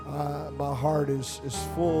My heart is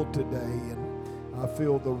full today, and I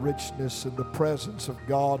feel the richness and the presence of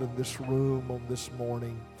God in this room on this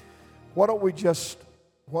morning. Why don't we just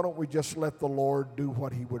let the Lord do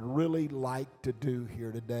what He would really like to do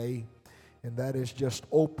here today, and that is just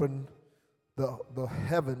open the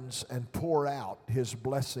heavens and pour out His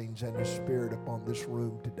blessings and His Spirit upon this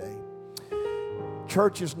room today.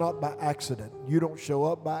 Church is not by accident. You don't show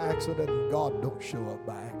up by accident, and God don't show up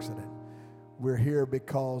by accident. We're here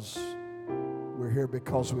because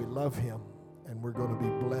we love Him, and we're going to be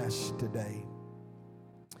blessed today.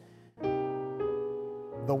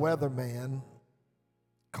 The weatherman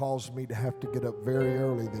caused me to have to get up very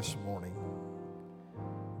early this morning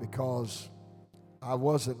because I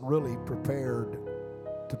wasn't really prepared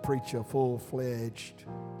to preach a full-fledged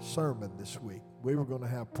sermon this week. We were going to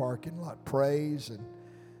have parking lot praise and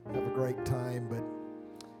have a great time, but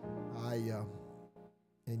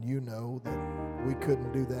and you know that we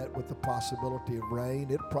couldn't do that with the possibility of rain.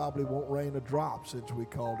 It probably won't rain a drop since we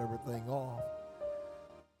called everything off.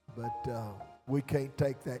 But we can't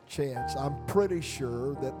take that chance. I'm pretty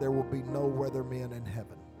sure that there will be no weathermen in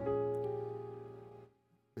heaven,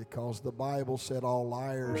 because the Bible said all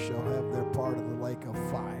liars shall have their part in the lake of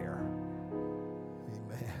fire.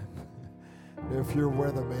 Amen. If you're a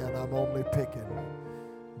weatherman, I'm only picking.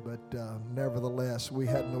 But nevertheless, we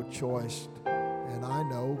had no choice. And I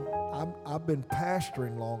know I've been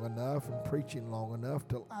pastoring long enough and preaching long enough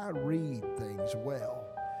till I read things well.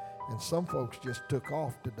 And some folks just took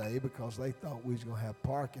off today because they thought we was going to have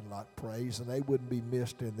parking lot praise and they wouldn't be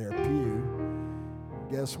missed in their pew.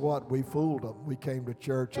 Guess what? We fooled them. We came to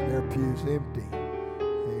church and their pew's empty.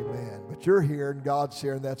 Amen. But you're here and God's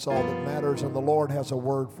here, and that's all that matters. And the Lord has a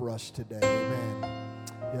word for us today. Amen.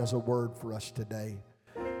 He has a word for us today.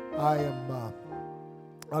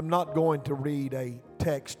 I'm not going to read a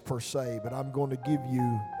text per se, but I'm going to give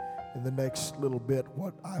you in the next little bit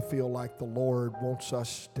what I feel like the Lord wants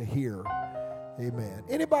us to hear. Amen.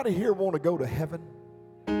 Anybody here want to go to heaven?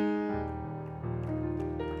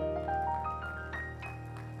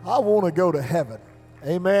 I want to go to heaven.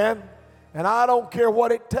 Amen. And I don't care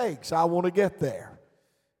what it takes. I want to get there.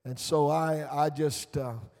 And so I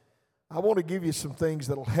want to give you some things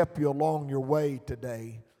that'll help you along your way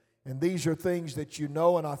today. And these are things that you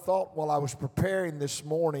know, and I thought while I was preparing this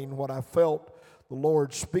morning, what I felt the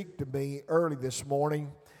Lord speak to me early this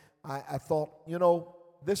morning, I thought,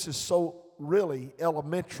 this is so really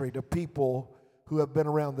elementary to people who have been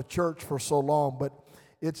around the church for so long, but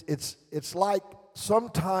it's like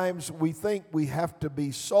sometimes we think we have to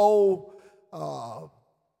be so,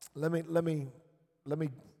 let me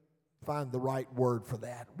find the right word for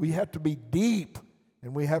that. We have to be deep.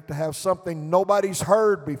 And we have to have something nobody's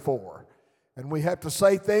heard before. And we have to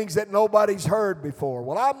say things that nobody's heard before.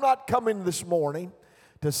 Well, I'm not coming this morning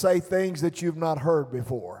to say things that you've not heard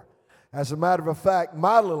before. As a matter of fact,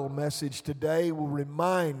 my little message today will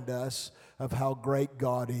remind us of how great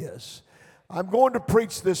God is. I'm going to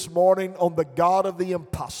preach this morning on the God of the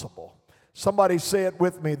impossible. Somebody say it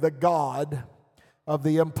with me, the God of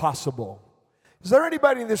the impossible. Is there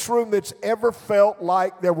anybody in this room that's ever felt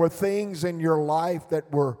like there were things in your life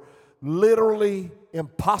that were literally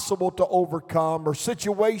impossible to overcome, or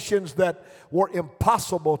situations that were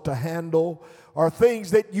impossible to handle, or things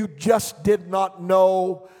that you just did not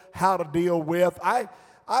know how to deal with? I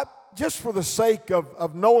just for the sake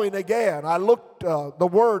of knowing again, I looked the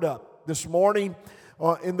word up this morning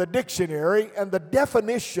in the dictionary, and the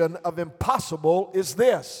definition of impossible is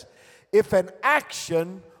this: if an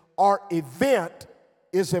action or event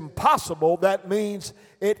is impossible, that means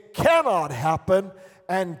it cannot happen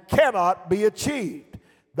and cannot be achieved.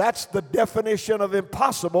 That's the definition of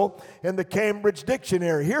impossible in the Cambridge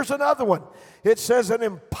Dictionary. Here's another one. It says an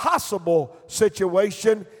impossible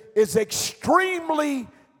situation is extremely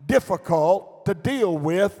difficult to deal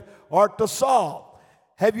with or to solve.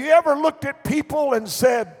 Have you ever looked at people and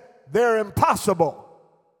said they're impossible?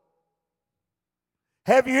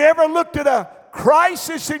 Have you ever looked at a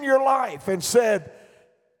crisis in your life and said,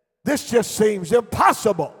 this just seems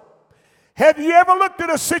impossible? Have you ever looked at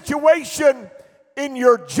a situation in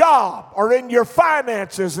your job or in your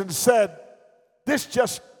finances and said, this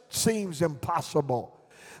just seems impossible?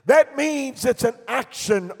 That means it's an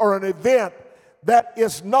action or an event that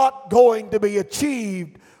is not going to be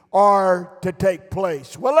achieved or to take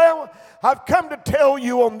place. Well, I've come to tell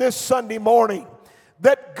you on this Sunday morning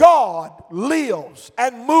that God lives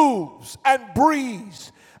and moves and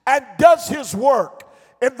breathes and does His work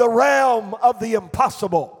in the realm of the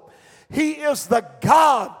impossible. He is the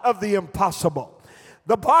God of the impossible.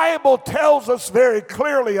 The Bible tells us very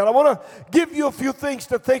clearly, and I want to give you a few things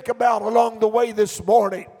to think about along the way this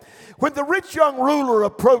morning. When the rich young ruler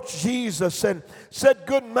approached Jesus and said,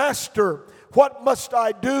 "Good master, what must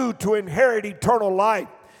I do to inherit eternal life?"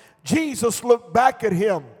 Jesus looked back at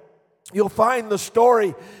him. You'll find the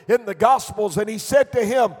story in the Gospels. And he said to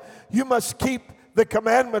him, "You must keep the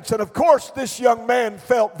commandments." And of course, this young man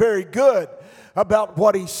felt very good about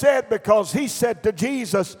what he said, because he said to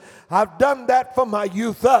Jesus, "I've done that from my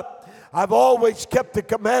youth up. I've always kept the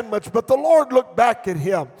commandments." But the Lord looked back at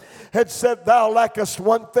him and said, "Thou lackest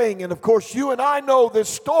one thing." And of course, you and I know this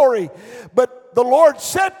story. But the Lord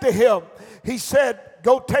said to him, he said,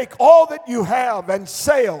 "Go take all that you have and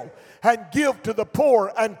sell and give to the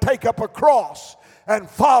poor and take up a cross and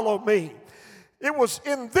follow me." It was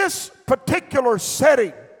in this particular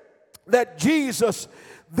setting that Jesus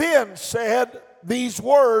then said these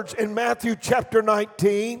words in Matthew chapter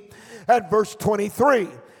 19 and verse 23.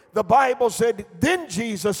 The Bible said, "Then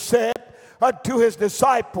Jesus said unto his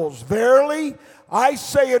disciples, Verily I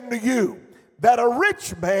say unto you, that a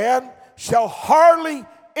rich man shall hardly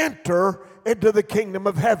enter into the kingdom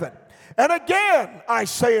of heaven. And again I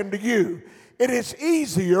say unto you, it is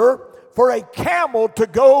easier for a camel to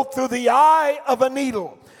go through the eye of a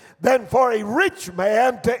needle than for a rich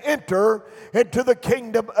man to enter into the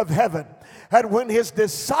kingdom of heaven." And when his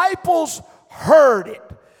disciples heard it,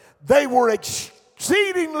 they were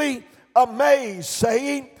exceedingly amazed,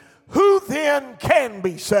 saying, "Who then can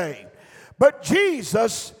be saved?" But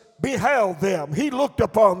Jesus beheld them. He looked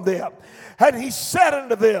upon them, and he said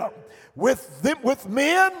unto them, with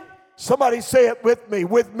men, somebody say it with me,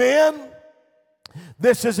 with men,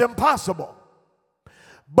 this is impossible.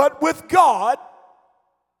 But with God,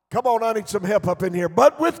 come on, I need some help up in here.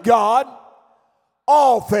 But with God,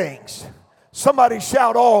 all things. Somebody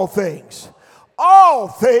shout, all things. All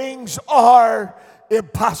things are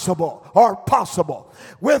impossible or possible.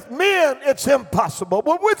 With men, it's impossible.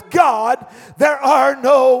 But with God, there are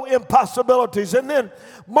no impossibilities. And then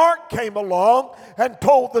Mark came along and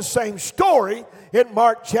told the same story in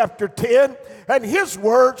Mark chapter 10. And his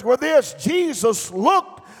words were this: Jesus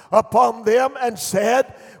looked upon them and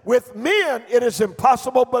said, "With men it is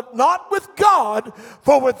impossible, but not with God,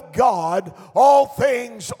 for with God all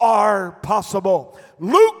things are possible."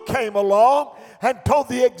 Luke came along and told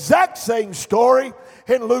the exact same story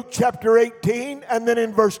in Luke chapter 18, and then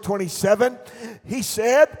in verse 27, he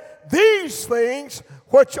said, "These things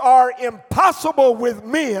which are impossible with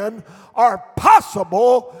men are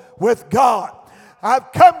possible with God."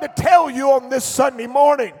 I've come to tell you on this Sunday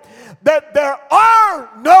morning that there are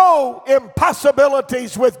no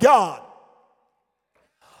impossibilities with God.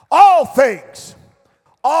 All things,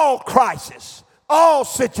 all crises, all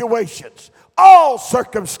situations, all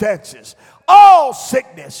circumstances, all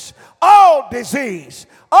sickness, all disease,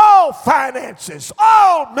 all finances,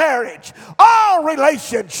 all marriage, all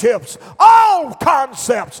relationships, all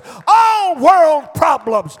concepts, all world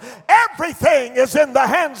problems, everything is in the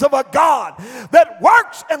hands of a God that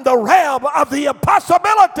works in the realm of the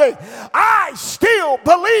impossibility. I still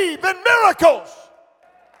believe in miracles.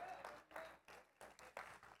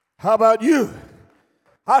 How about you?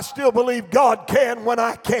 I still believe God can when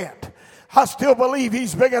I can't. I still believe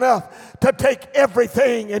He's big enough to take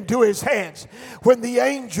everything into His hands. When the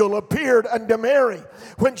angel appeared unto Mary,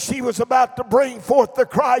 when she was about to bring forth the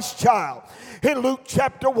Christ child, in Luke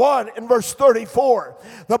chapter 1 and verse 34,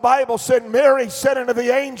 the Bible said, Mary said unto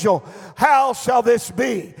the angel, "How shall this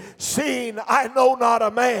be, seeing I know not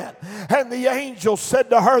a man?" And the angel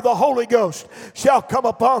said to her, "The Holy Ghost shall come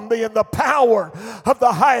upon thee, and the power of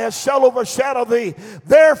the highest shall overshadow thee.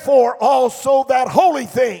 Therefore also that holy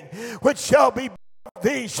thing which shall be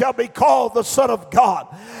thee shall be called the Son of God.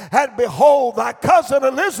 And behold, thy cousin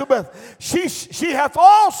Elizabeth, she hath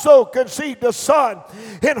also conceived a son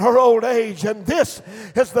in her old age. And this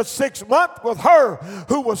is the 6th month with her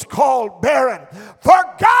who was called barren. For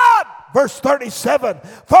God," verse 37,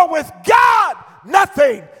 "for with God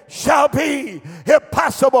nothing shall be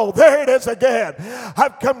impossible." There it is again.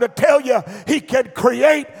 I've come to tell you, He can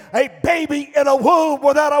create a baby in a womb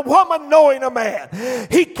without a woman knowing a man.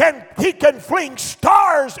 He can fling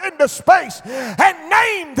stars into space and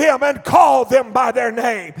name them and call them by their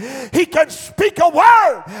name. He can speak a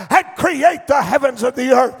word and create the heavens and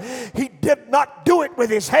the earth. He did not do it with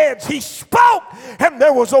His hands. He spoke and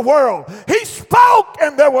there was a world. He spoke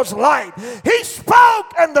and there was light. He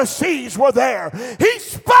spoke and the seas were there. He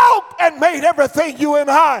spoke and made everything you and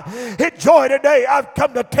I enjoy today. I've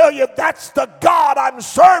come to tell you that's the God I'm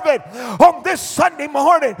serving on this Sunday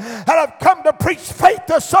morning. And I've come to preach faith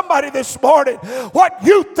to somebody this morning. What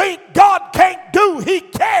you think God can't do, He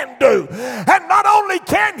can do. And not only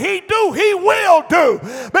can He do, He will do,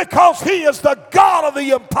 because He is the God of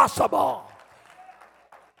the impossible.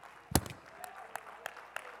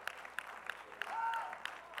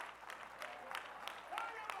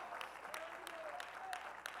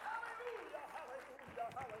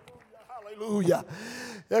 Hallelujah.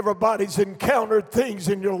 Everybody's encountered things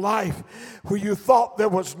in your life where you thought there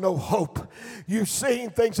was no hope. You've seen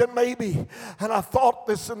things, and I thought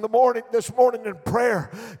this morning in prayer,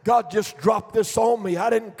 God just dropped this on me. I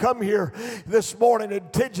didn't come here this morning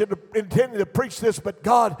intending to preach this, but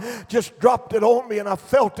God just dropped it on me, and I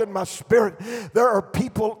felt in my spirit. There are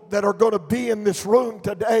people that are going to be in this room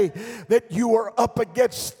today that you are up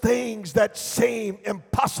against things that seem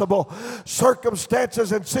impossible,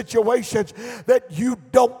 circumstances and situations that you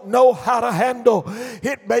don't know how to handle.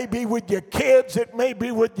 It may be with your kids, it may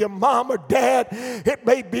be with your mom or dad, it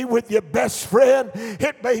may be with your best friend,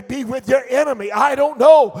 it may be with your enemy. I don't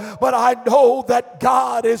know, but I know that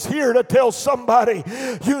God is here to tell somebody,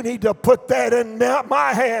 you need to put that in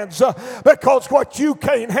my hands, because what you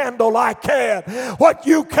can't handle, I can. What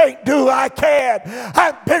you can't do, I can.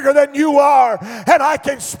 I'm bigger than you are, and I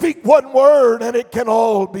can speak one word and it can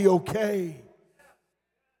all be okay.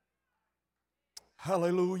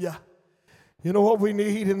 Hallelujah. You know what we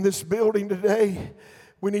need in this building today?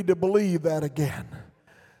 We need to believe that again,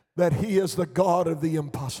 that He is the God of the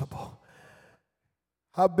impossible.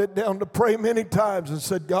 I've been down to pray many times and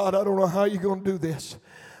said, God, I don't know how you're going to do this.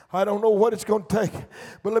 I don't know what it's going to take.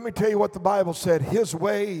 But let me tell you what the Bible said. His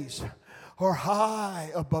ways are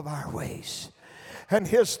high above our ways, and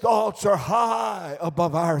His thoughts are high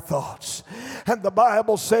above our thoughts. And the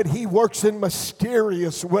Bible said He works in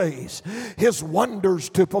mysterious ways, His wonders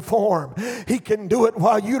to perform. He can do it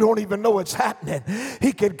while you don't even know it's happening.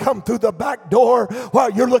 He can come through the back door while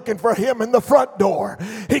you're looking for Him in the front door.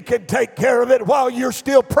 He can take care of it while you're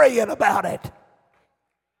still praying about it.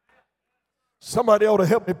 Somebody ought to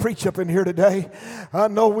help me preach up in here today. I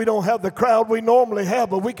know we don't have the crowd we normally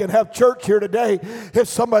have, but we can have church here today if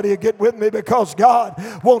somebody will get with me, because God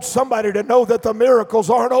wants somebody to know that the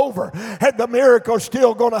miracles aren't over and the miracle's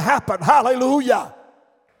still going to happen. Hallelujah.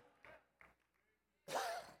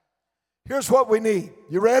 Here's what we need.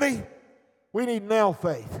 You ready? We need now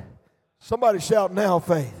faith. Somebody shout now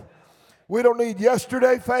faith. We don't need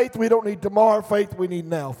yesterday faith. We don't need tomorrow faith. We need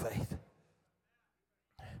now faith.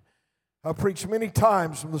 I've preached many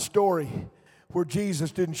times from the story where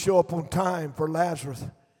Jesus didn't show up on time for Lazarus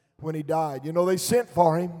when he died. You know, they sent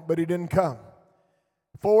for him, but he didn't come.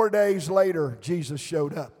 4 days later, Jesus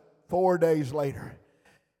showed up. 4 days later.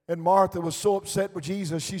 And Martha was so upset with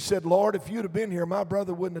Jesus, she said, Lord, if you'd have been here, my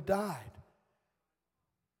brother wouldn't have died.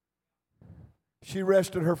 She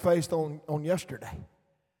rested her faith on yesterday.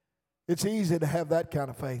 It's easy to have that kind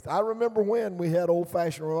of faith. I remember when we had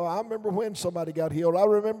old-fashioned, I remember when somebody got healed. I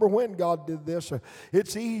remember when God did this.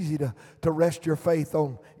 It's easy to rest your faith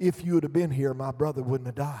on, if you would have been here, my brother wouldn't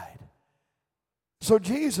have died. So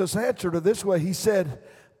Jesus answered her this way. He said,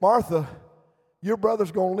 Martha, your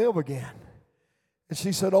brother's going to live again. And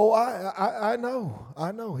she said, oh, I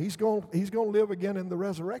know. He's going to live again in the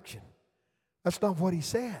resurrection. That's not what he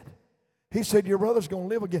said. He said, your brother's going to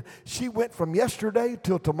live again. She went from yesterday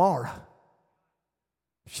till tomorrow.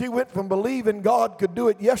 She went from believing God could do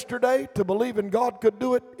it yesterday to believing God could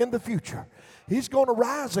do it in the future. He's going to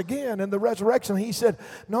rise again in the resurrection. He said,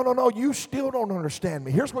 no, you still don't understand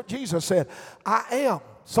me. Here's what Jesus said. I am.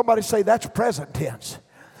 Somebody say that's present tense.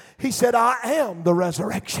 He said, I am the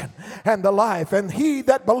resurrection and the life. And he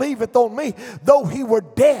that believeth on me, though he were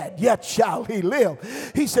dead, yet shall he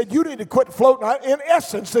live. He said, you need to quit floating. In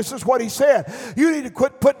essence, this is what he said. You need to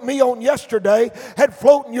quit putting me on yesterday and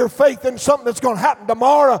floating your faith in something that's going to happen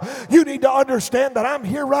tomorrow. You need to understand that I'm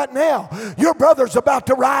here right now. Your brother's about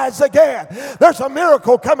to rise again. There's a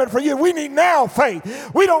miracle coming for you. We need now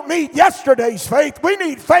faith. We don't need yesterday's faith. We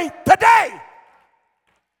need faith today.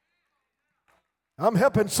 I'm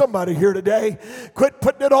helping somebody here today. Quit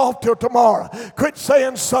putting it off till tomorrow. Quit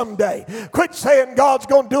saying someday. Quit saying God's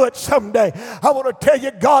going to do it someday. I want to tell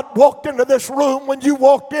you, God walked into this room when you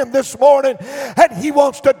walked in this morning, and He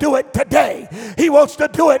wants to do it today. He wants to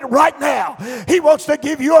do it right now. He wants to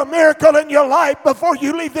give you a miracle in your life before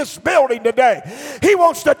you leave this building today. He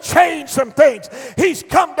wants to change some things. He's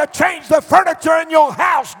come to change the furniture in your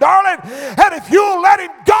house, darling. And if you'll let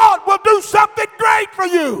Him, God will do something great for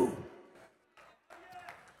you.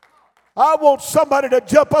 I want somebody to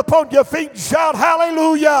jump up on your feet and shout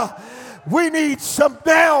hallelujah. We need some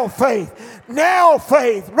now faith. Now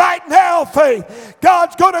faith. Right now faith.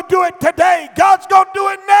 God's going to do it today. God's going to do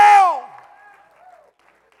it now.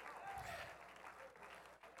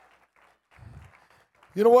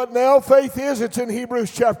 You know what now faith is? It's in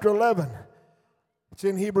Hebrews chapter 11. It's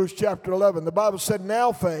in Hebrews chapter 11. The Bible said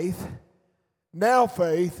now faith Now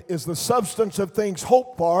faith is the substance of things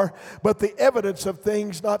hoped for, but the evidence of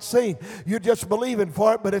things not seen. You're just believing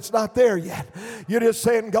for it, but it's not there yet. You're just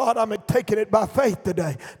saying, God, I'm taking it by faith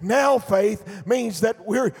today. Now faith means that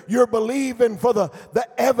you're believing for the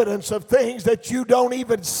evidence of things that you don't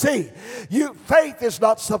even see. Faith is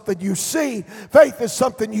not something you see. Faith is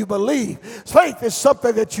something you believe. Faith is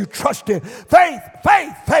something that you trust in. Faith,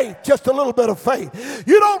 just a little bit of faith.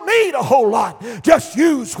 You don't need a whole lot. Just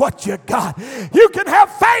use what you got. You can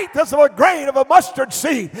have faith as of a grain of a mustard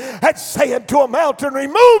seed and say unto a mountain,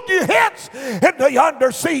 remove you hence into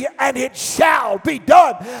yonder sea, and it shall be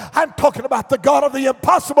done. I'm talking about the God of the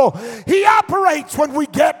impossible. He operates when we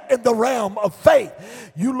get in the realm of faith.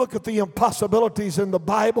 You look at the impossibilities in the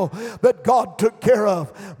Bible that God took care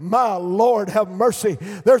of. My Lord, have mercy.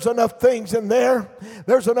 There's enough things in there.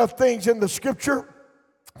 There's enough things in the Scripture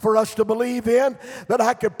for us to believe in that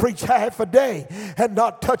I could preach half a day and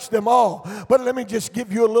not touch them all. But let me just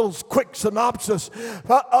give you a little quick synopsis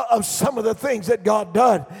of some of the things that God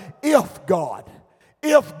done. If God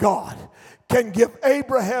can give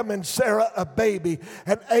Abraham and Sarah a baby,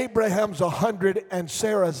 and Abraham's 100 and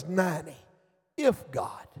Sarah's 90, if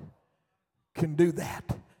God can do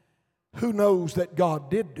that, who knows that God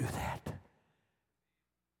did do that?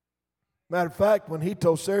 Matter of fact, when he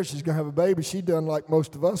told Sarah she's going to have a baby, she done like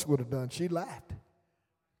most of us would have done. She laughed.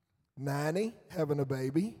 90, having a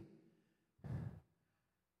baby.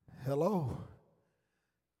 Hello.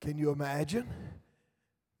 Can you imagine?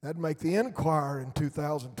 That'd make the Enquirer in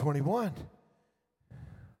 2021.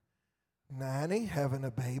 90, having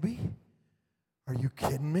a baby. Are you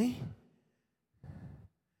kidding me?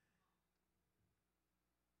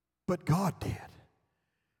 But God did.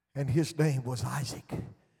 And his name was Isaac.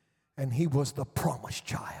 And he was the promised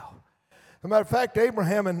child. As a matter of fact,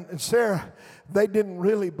 Abraham and Sarah, they didn't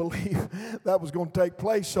really believe that was going to take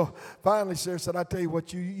place. So finally Sarah said, I tell you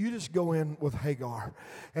what, you just go in with Hagar.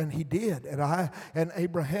 And he did. And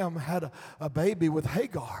Abraham had a baby with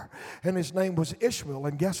Hagar. And his name was Ishmael.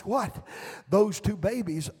 And guess what? Those two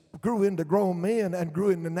babies grew into grown men and grew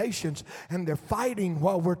into nations. And they're fighting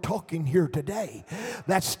while we're talking here today.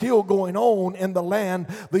 That's still going on in the land,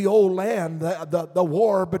 the old land. The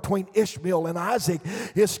war between Ishmael and Isaac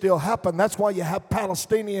is still happening. That's why you have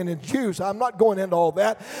Palestinian and Jews. I'm not going into all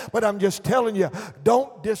that, but I'm just telling you,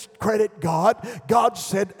 don't discredit God. God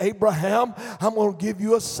said, Abraham, I'm going to give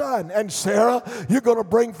you a son. And Sarah, you're going to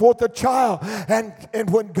bring forth a child. And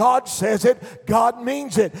when God says it, God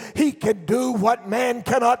means it. He can do what man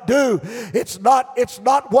cannot do. It's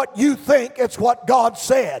not what you think, it's what God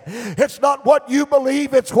said. It's not what you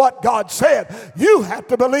believe, it's what God said. You have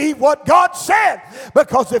to believe what God said,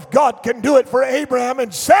 because if God can do it for Abraham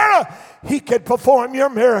and Sarah, he can perform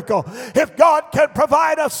your miracle. If God can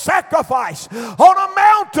provide a sacrifice on a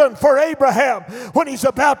mountain for Abraham when he's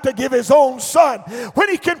about to give his own son, when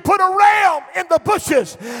he can put a ram in the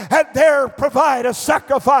bushes and there provide a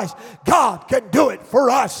sacrifice, God can do it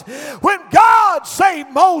for us. When God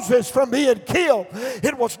saved Moses from being killed,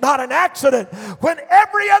 it was not an accident. When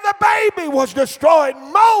every other baby was destroyed,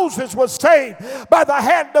 Moses was saved by the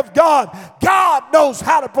hand of God. God knows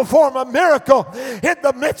how to perform a miracle in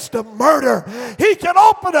the midst of murder. He can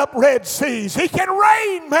open up Red Seas. He can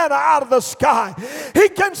rain manna out of the sky. He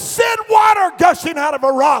can send water gushing out of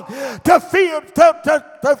a rock to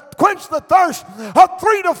quench the thirst of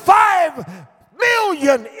 3 to 5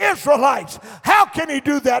 million Israelites. How can he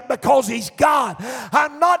do that? Because he's God.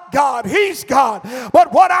 I'm not God. He's God.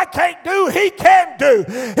 But what I can't do, he can do.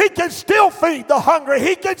 He can still feed the hungry.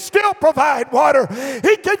 He can still provide water.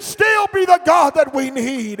 He can still be the God that we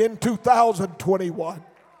need in 2021.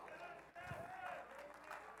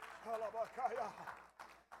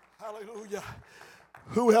 Hallelujah.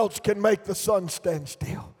 Who else can make the sun stand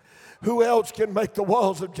still? Who else can make the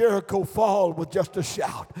walls of Jericho fall with just a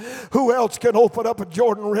shout? Who else can open up a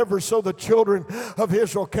Jordan River so the children of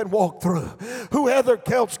Israel can walk through? Who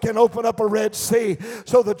else can open up a Red Sea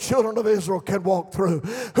so the children of Israel can walk through?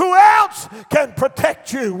 Who else can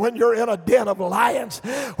protect you when you're in a den of lions?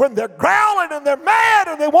 When they're growling and they're mad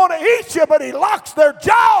and they want to eat you, but he locks their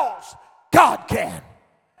jaws? God can.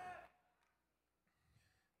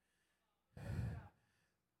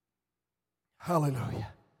 Hallelujah.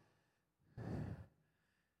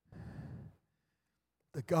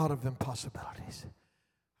 The God of impossibilities.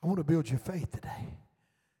 I want to build your faith today.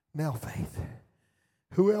 Now faith.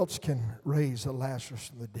 Who else can raise a Lazarus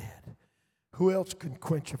from the dead? Who else can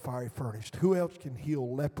quench a fiery furnace? Who else can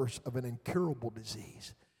heal lepers of an incurable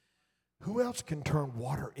disease? Who else can turn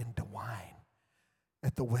water into wine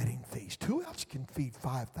at the wedding feast? Who else can feed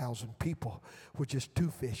 5,000 people with just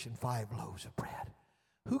 2 fish and 5 loaves of bread?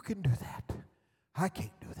 Who can do that? I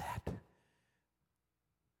can't do that.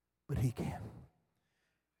 But He can.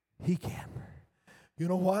 He can. You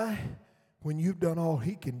know why? When you've done all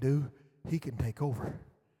He can do, He can take over.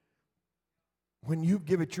 When you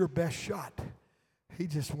give it your best shot, He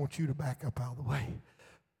just wants you to back up out of the way,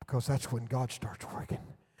 because that's when God starts working.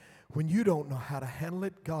 When you don't know how to handle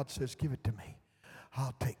it, God says, give it to me.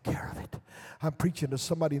 I'll take care of it. I'm preaching to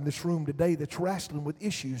somebody in this room today that's wrestling with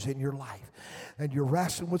issues in your life, and you're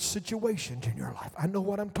wrestling with situations in your life. I know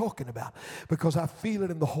what I'm talking about because I feel it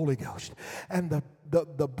in the Holy Ghost. And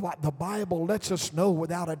the Bible lets us know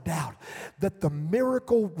without a doubt that the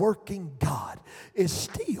miracle working God is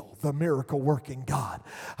still the miracle working God.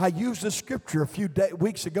 I used the scripture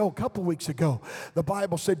a couple weeks ago. The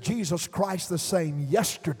Bible said Jesus Christ the same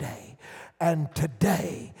yesterday and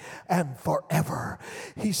today and forever.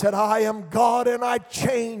 He said, I am God and I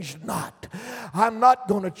change not. I'm not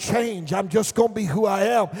going to change. I'm just going to be who I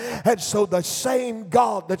am. And so the same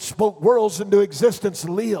God that spoke worlds into existence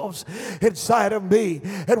lives inside of me.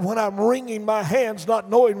 And when I'm wringing my hands, not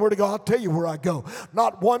knowing where to go, I'll tell you where I go.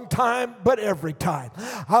 Not one time, but every time.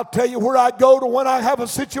 I'll tell you where I go to when I have a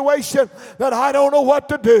situation that I don't know what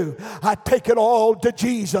to do. I take it all to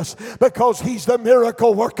Jesus, because He's the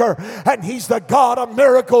miracle worker, and He's the God of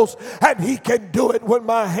miracles, and He can do it when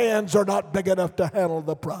my hands are not big enough to handle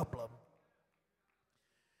the problem.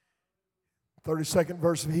 32nd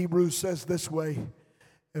verse of Hebrews says this way,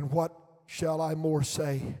 and what shall I more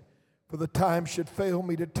say? For the time should fail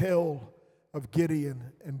me to tell of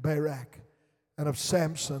Gideon and Barak, and of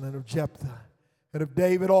Samson and of Jephthah, and of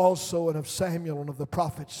David also, and of Samuel, and of the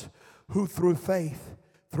prophets, who through faith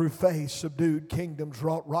subdued kingdoms,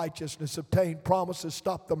 wrought righteousness, obtained promises,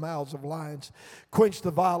 stopped the mouths of lions, quenched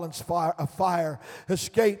the violence of fire,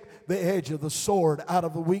 escaped the edge of the sword, out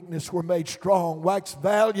of the weakness were made strong, waxed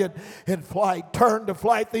valiant in flight, turned to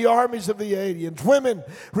flight the armies of the aliens. Women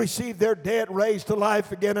received their dead raised to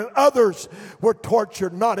life again, and others were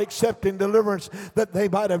tortured, not accepting deliverance, that they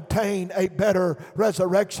might obtain a better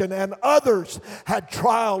resurrection. And others had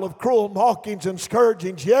trial of cruel mockings and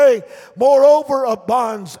scourgings, yea, moreover of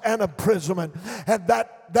bonds and imprisonment. And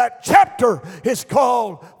that chapter is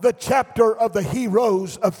called the chapter of the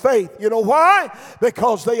heroes of faith. You know why?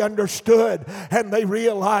 Because they understood and they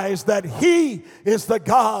realized that He is the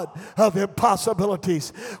God of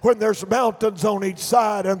impossibilities. When there's mountains on each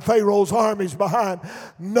side and Pharaoh's armies behind,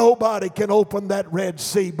 nobody can open that Red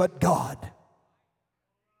Sea but God.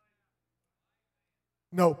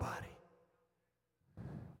 Nobody.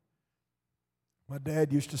 My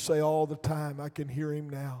dad used to say all the time, I can hear him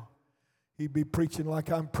now. He'd be preaching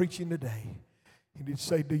like I'm preaching today. And he'd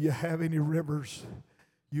say, do you have any rivers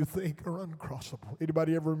you think are uncrossable?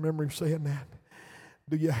 Anybody ever remember him saying that?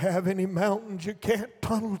 Do you have any mountains you can't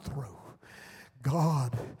tunnel through?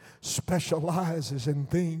 God specializes in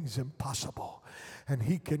things impossible, and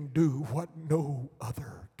He can do what no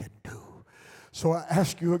other can do. So I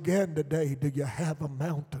ask you again today, do you have a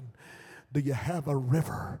mountain? Do you have a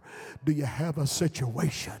river? Do you have a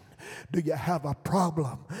situation? Do you have a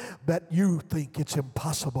problem that you think it's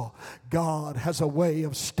impossible? God has a way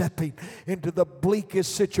of stepping into the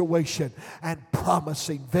bleakest situation and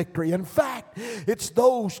promising victory. In fact, it's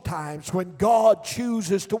those times when God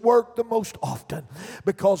chooses to work the most often,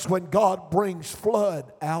 because when God brings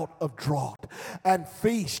flood out of drought and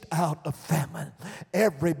feast out of famine,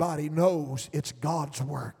 everybody knows it's God's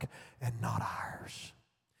work and not ours.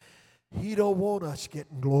 He don't want us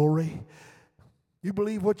getting glory. You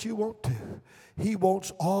believe what you want to. He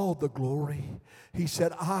wants all the glory. He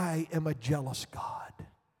said, I am a jealous God,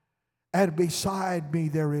 and beside me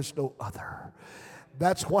there is no other.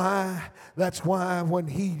 That's why when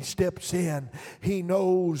He steps in, He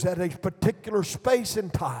knows at a particular space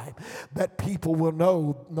and time that people will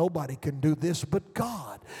know nobody can do this but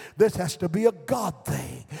God. This has to be a God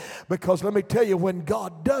thing. Because let me tell you, when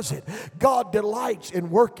God does it, God delights in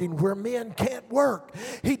working where men can't work.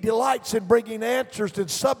 He delights in bringing answers to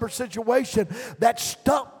some situation that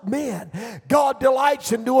stump men. God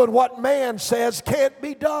delights in doing what man says can't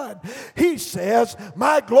be done. He says,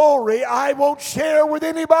 my glory I won't share with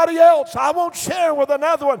anybody else. I won't share with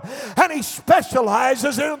another one. And He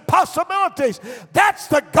specializes in impossibilities. That's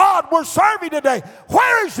the God we're serving today.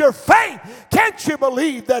 Where is your faith? Can't you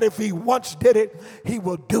believe that if He once did it, He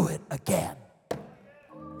will do it again?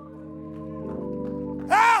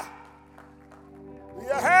 Do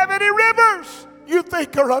you have any rivers you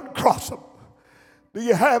think are uncrossable? Do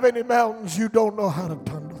you have any mountains you don't know how to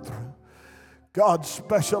tunnel through? God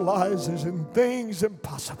specializes in things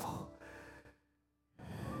impossible.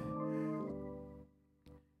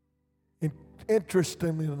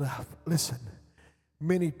 Interestingly enough, listen,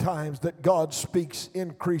 many times that God speaks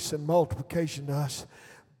increase and multiplication to us.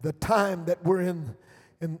 The time that we're in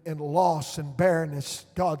loss and barrenness,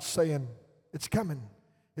 God's saying, it's coming.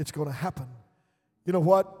 It's going to happen. You know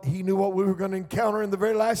what? He knew what we were going to encounter in the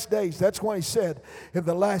very last days. That's why he said, in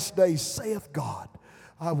the last days, saith God,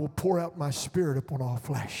 I will pour out my spirit upon all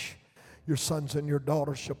flesh. Your sons and your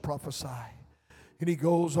daughters shall prophesy. And he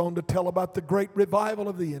goes on to tell about the great revival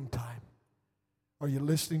of the end time. Are you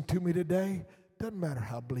listening to me today? Doesn't matter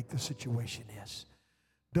how bleak the situation is.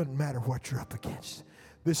 Doesn't matter what you're up against.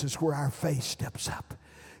 This is where our faith steps up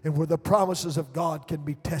and where the promises of God can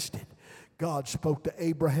be tested. God spoke to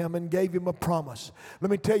Abraham and gave him a promise. Let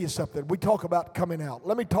me tell you something. We talk about coming out.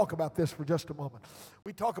 Let me talk about this for just a moment.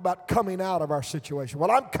 We talk about coming out of our situation. Well,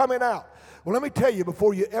 I'm coming out. Well, let me tell you,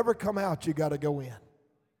 before you ever come out, you got to go in.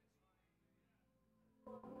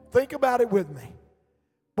 Think about it with me.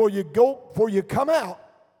 Before you come out,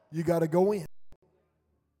 you got to go in.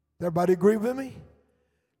 Everybody agree with me?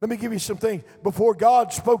 Let me give you some things. Before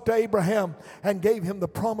God spoke to Abraham and gave him the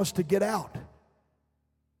promise to get out,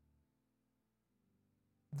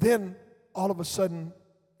 then all of a sudden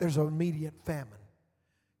there's an immediate famine.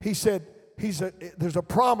 He said there's a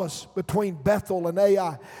promise between Bethel and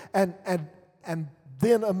Ai, and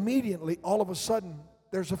then immediately all of a sudden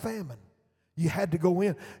there's a famine. You had to go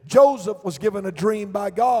in. Joseph was given a dream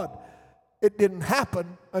by God. It didn't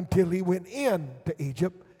happen until he went in to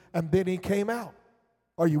Egypt, and then he came out.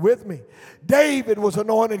 Are you with me? David was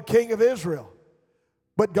anointed king of Israel,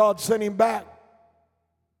 but God sent him back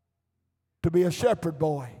to be a shepherd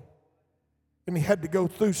boy. And he had to go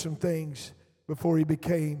through some things before he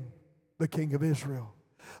became the king of Israel.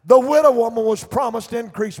 The widow woman was promised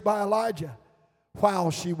increase by Elijah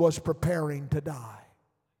while she was preparing to die.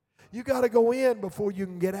 You got to go in before you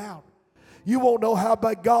can get out. You won't know how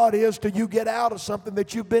big God is till you get out of something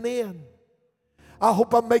that you've been in. I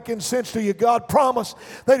hope I'm making sense to you. God promised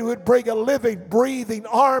that He would bring a living, breathing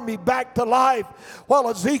army back to life while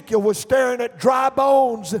Ezekiel was staring at dry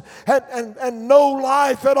bones and no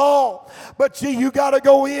life at all. But see, you got to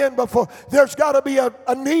go in before. There's got to be a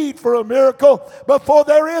need for a miracle before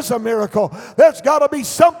there is a miracle. There's got to be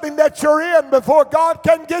something that you're in before God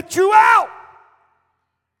can get you out.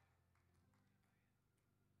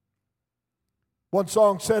 One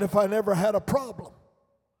song said, if I never had a problem,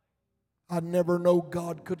 I'd never know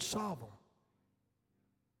God could solve them.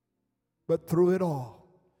 But through it all,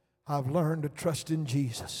 I've learned to trust in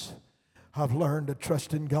Jesus. I've learned to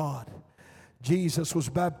trust in God. Jesus was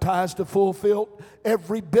baptized to fulfill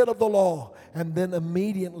every bit of the law. And then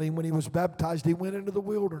immediately when He was baptized, He went into the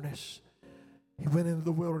wilderness. He went into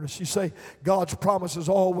the wilderness. You say God's promise is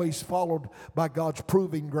always followed by God's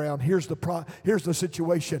proving ground. Here's the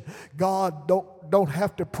situation. God don't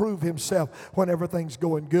have to prove Himself when everything's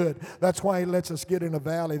going good. That's why He lets us get in a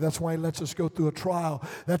valley. That's why He lets us go through a trial.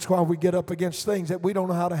 That's why we get up against things that we don't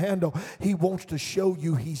know how to handle. He wants to show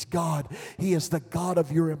you He's God. He is the God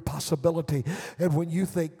of your impossibility. And when you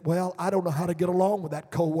think, well, I don't know how to get along with that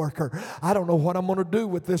coworker. I don't know what I'm going to do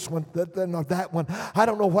with this one, that one. I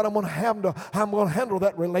don't know what I'm going to handle. I'm going to handle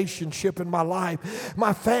that relationship in my life.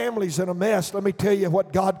 My family's in a mess. Let me tell you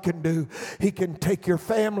what God can do. He can take your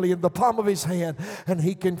family in the palm of His hand and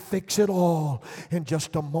He can fix it all in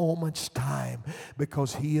just a moment's time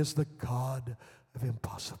because He is the God of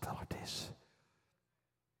impossibilities.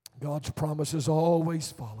 God's promise is always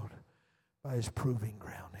followed by His proving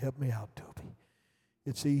ground. Help me out, Toby.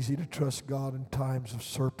 It's easy to trust God in times of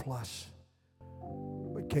surplus,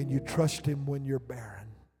 but can you trust Him when you're barren?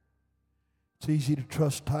 It's easy to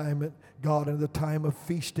trust God in the time of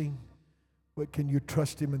feasting, but can you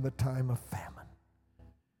trust Him in the time of famine?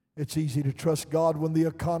 It's easy to trust God when the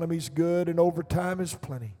economy's good and overtime is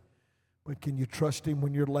plenty, but can you trust Him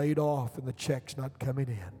when you're laid off and the check's not coming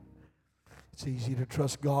in? It's easy to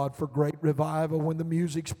trust God for great revival when the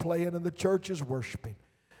music's playing and the church is worshiping,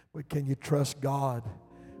 but can you trust God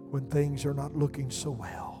when things are not looking so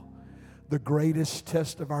well? The greatest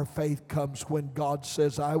test of our faith comes when God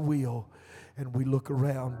says, I will, and we look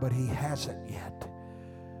around, but He hasn't yet.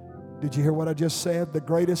 Did you hear what I just said? The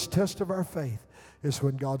greatest test of our faith is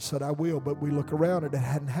when God said, I will, but we look around and it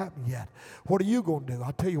hadn't happened yet. What are you going to do?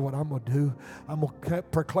 I'll tell you what I'm going to do. I'm going to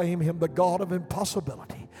proclaim Him the God of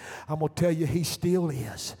impossibility. I'm going to tell you He still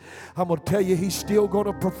is. I'm going to tell you He's still going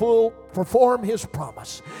to perform His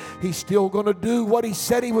promise. He's still going to do what He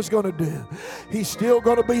said He was going to do. He's still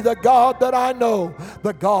going to be the God that I know,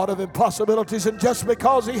 the God of impossibilities. And just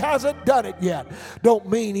because He hasn't done it yet, don't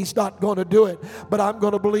mean He's not going to do it. But I'm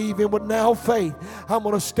going to believe Him with now faith. I'm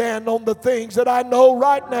going to stand on the things that I know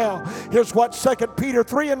right now. Here's what 2 Peter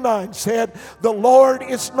 3:9 said. The Lord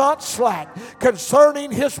is not slack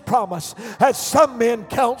concerning His promise, as some men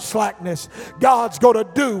count slackness. God's going to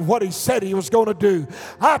do what He said He was going to do.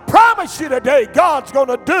 I promise you today, God's going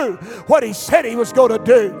to do what He said He was going to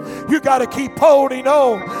do. You got to keep holding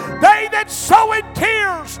on. They that sow in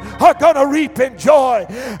tears are going to reap in joy.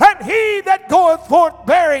 And he that goeth forth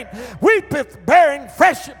weepeth bearing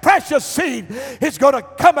precious seed is going to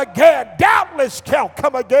come again, doubtless shall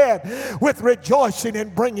come again with rejoicing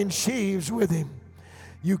and bringing sheaves with him.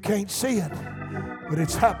 You can't see it, but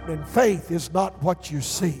it's happening. Faith is not what you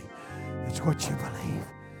see, it's what you believe.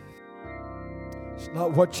 It's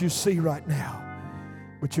not what you see right now,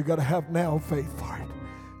 but you got to have now faith for it.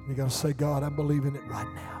 You got to say, God, I'm believing it right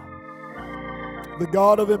now. The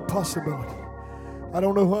God of impossibility. I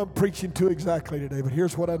don't know who I'm preaching to exactly today, but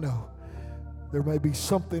here's what I know. There may be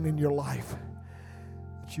something in your life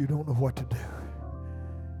that you don't know what to do.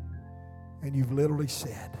 And you've literally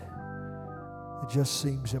said, it just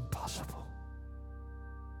seems impossible.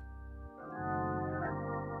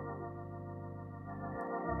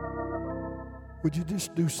 Would you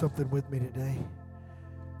just do something with me today?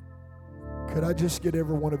 Could I just get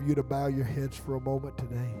every one of you to bow your heads for a moment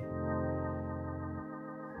today?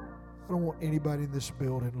 I don't want anybody in this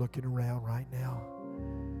building looking around right now.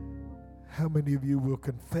 How many of you will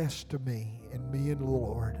confess to me and the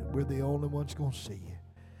Lord, we're the only ones going to see you?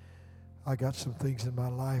 I got some things in my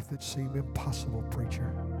life that seem impossible,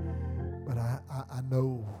 preacher, but I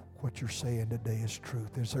know what you're saying today is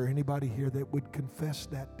truth. Is there anybody here that would confess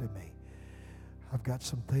that to me? I've got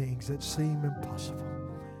some things that seem impossible.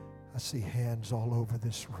 I see hands all over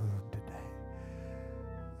this room today.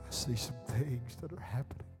 I see some things that are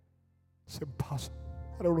happening. It's impossible.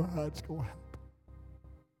 I don't know how it's going to happen.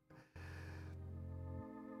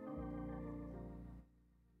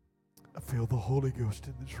 I feel the Holy Ghost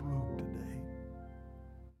in this room today.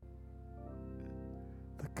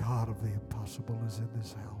 The God of the impossible is in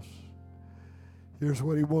this house. Here's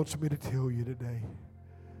what He wants me to tell you today.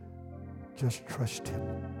 Just trust Him.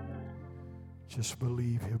 Just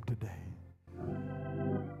believe Him today.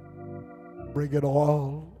 Bring it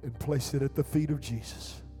all and place it at the feet of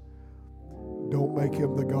Jesus. Don't make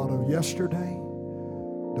Him the God of yesterday.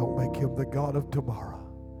 Don't make Him the God of tomorrow.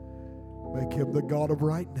 Make Him the God of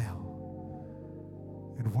right now.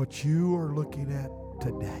 And what you are looking at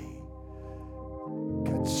today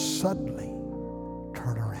can suddenly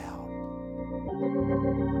turn around.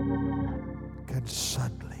 Can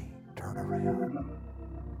suddenly turn around.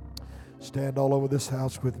 Stand all over this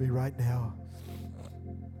house with me right now.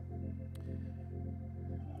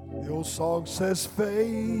 The old song says,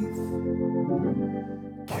 faith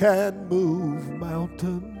can move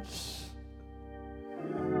mountains,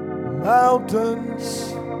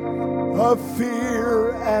 mountains of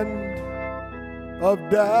fear and of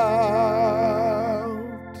doubt.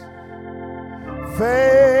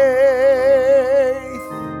 Faith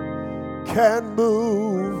can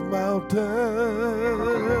move mountains,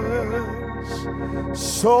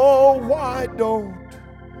 so why don't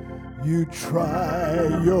you try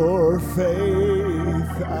your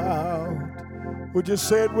faith out? Would you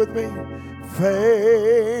say it with me?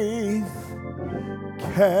 Faith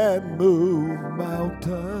can move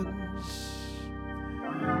mountains,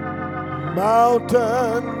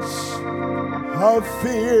 mountains of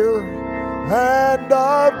fear and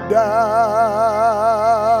of doubt.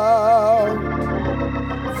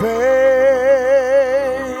 Faith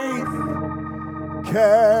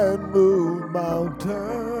can move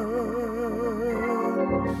mountains,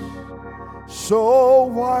 so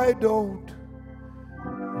why don't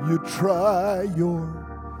you try your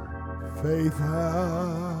faith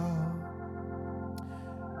out?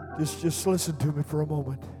 Just listen to me for a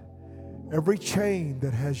moment. Every chain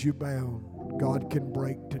that has you bound, God can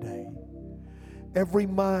break today. Every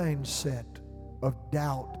mindset of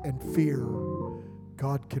doubt and fear,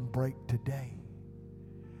 God can break today.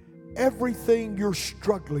 Everything you're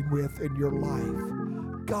struggling with in your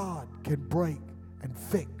life, God can break and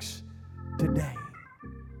fix today.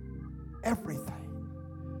 Everything.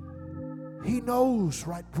 He knows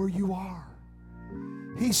right where you are.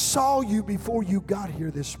 He saw you before you got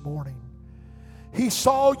here this morning. He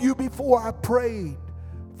saw you before I prayed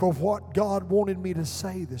for what God wanted me to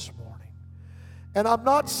say this morning. And I'm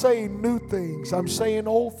not saying new things, I'm saying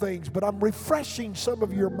old things, but I'm refreshing some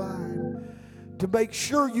of your mind to make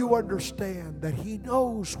sure you understand that He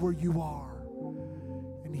knows where you are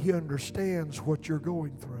and He understands what you're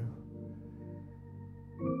going through.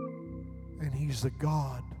 And He's the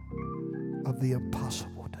God of the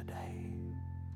impossible.